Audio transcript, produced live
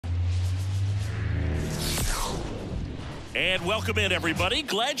And welcome in, everybody.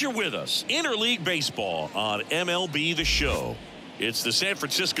 Glad you're with us. Interleague Baseball on MLB The Show. It's the San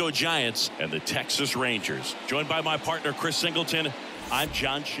Francisco Giants and the Texas Rangers. Joined by my partner, Chris Singleton. I'm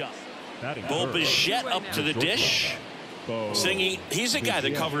John Schupp. Bo Bichette up to the dish. Singy, he's a guy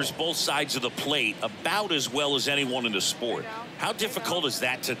that covers both sides of the plate about as well as anyone in the sport. How difficult is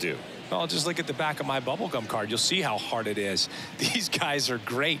that to do? Well, just look at the back of my bubblegum card. You'll see how hard it is. These guys are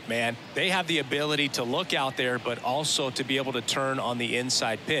great, man. They have the ability to look out there, but also to be able to turn on the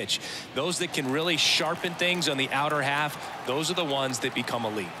inside pitch. Those that can really sharpen things on the outer half, those are the ones that become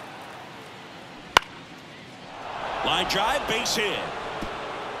elite. Line drive, base hit.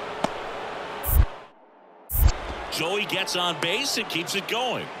 Joey gets on base and keeps it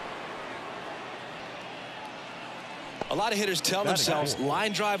going. A lot of hitters tell themselves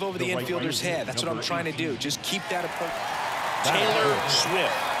line drive over the infielder's head. That's what I'm trying to do. Just keep that approach. Taylor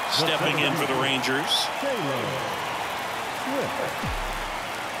Swift stepping in for the Rangers.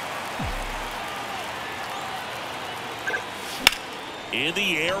 In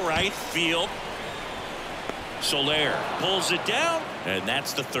the air, right field. Soler pulls it down, and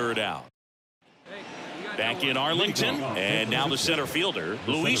that's the third out. Back in Arlington, and now the center fielder,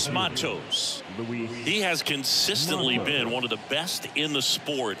 Luis Matos. He has consistently been one of the best in the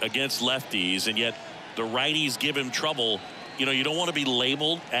sport against lefties, and yet the righties give him trouble. You know, you don't want to be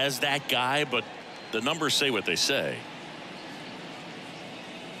labeled as that guy, but the numbers say what they say.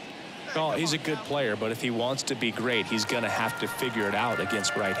 Well, he's a good player, but if he wants to be great, he's going to have to figure it out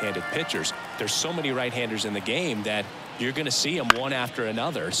against right-handed pitchers. There's so many right-handers in the game that you're going to see them one after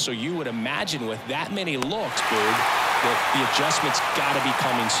another. So you would imagine with that many looks, Boog, that the adjustment's got to be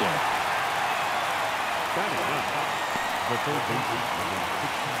coming soon.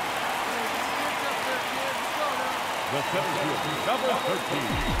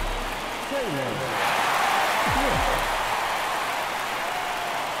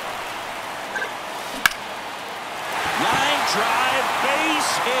 Line drive,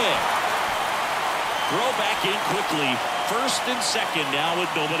 base hit. Throw back in quickly. First and second now with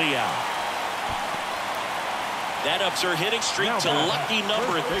nobody out. That ups her hitting streak to lucky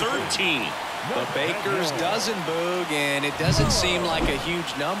number 13. The Baker's dozen, Boog, and it doesn't seem like a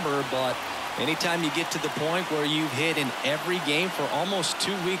huge number, but anytime you get to the point where you've hit in every game for almost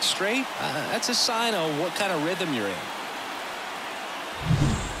 2 weeks straight, that's a sign of what kind of rhythm you're in.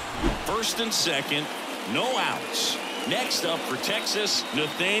 First and second, no outs. Next up for Texas,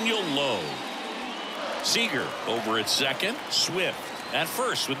 Nathaniel Lowe. Seager over at second. Swift at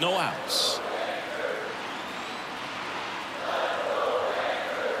first with no outs.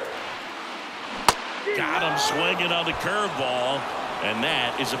 Got him swinging on the curveball, and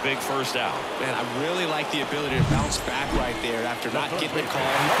that is a big first out. Man, I really like the ability to bounce back right there after not getting the call.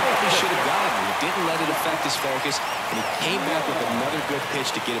 He probably should have gotten it. He didn't let it affect his focus, and he came back with another good pitch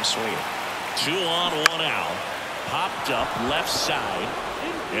to get him swinging. 2 on, 1 out. Popped up left side,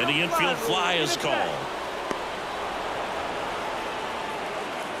 and the infield fly is called.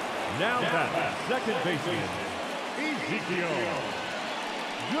 Now that second baseman,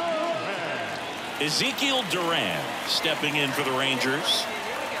 Ezekiel Duran stepping in for the Rangers.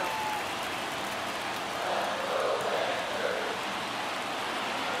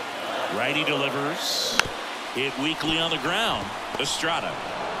 Righty delivers. Hit weakly on the ground. Estrada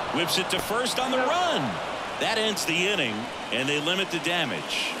whips it to first on the run. That ends the inning, and they limit the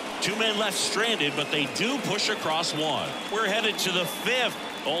damage. 2 men left stranded, but they do push across one. We're headed to the 5th,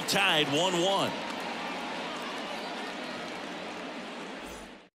 all tied 1-1.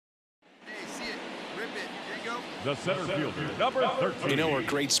 the center fielder, number 13. You know where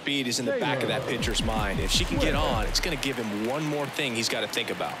great speed is in the back of that pitcher's mind. If she can get on, it's going to give him one more thing he's got to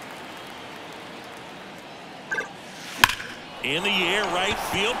think about. In the air, right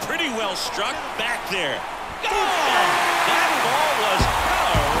field, pretty well struck back there. Oh, that ball was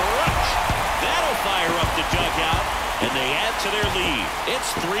crushed. That'll fire up the dugout, and they add to their lead. It's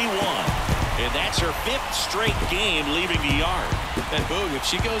 3-1. And that's her 5th straight game leaving the yard. And Boog, if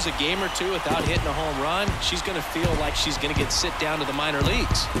she goes a game or two without hitting a home run, she's going to feel like she's going to get sit down to the minor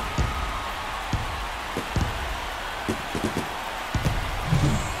leagues.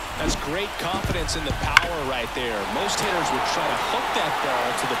 That's great confidence in the power right there. Most hitters would try to hook that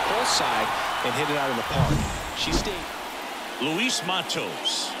ball to the pull side and hit it out of the park. She stayed. Luis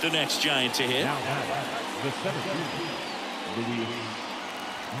Matos, the next Giant to hit. Now, the center fielder, Luis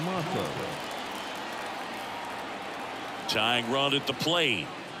Matos. Tying run at the plate.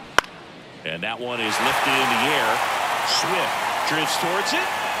 And that one is lifted in the air. Swift drifts towards it.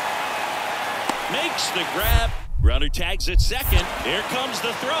 Makes the grab. Runner tags at second. There comes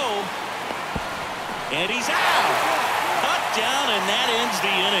the throw. And he's out. down, and that ends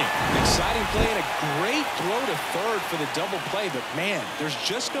the inning. Exciting play and a great throw to third for the double play, but man, there's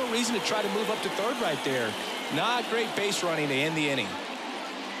just no reason to try to move up to third right there. Not great base running to end the inning.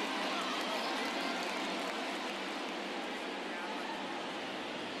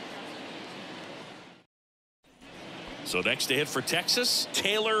 So next to hit for Texas,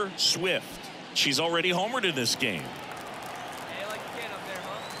 Taylor Swift. She's already homered in this game. Hey, like a kid up there,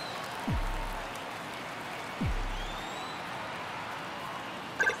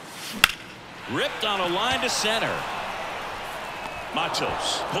 huh? Ripped on a line to center.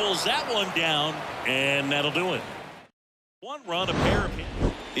 Matos pulls that one down, and that'll do it. One run, a pair of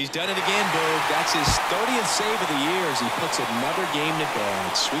hits. He's done it again, Berg. That's his 30th save of the year as he puts another game to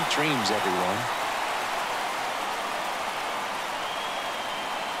bed. Sweet dreams, everyone.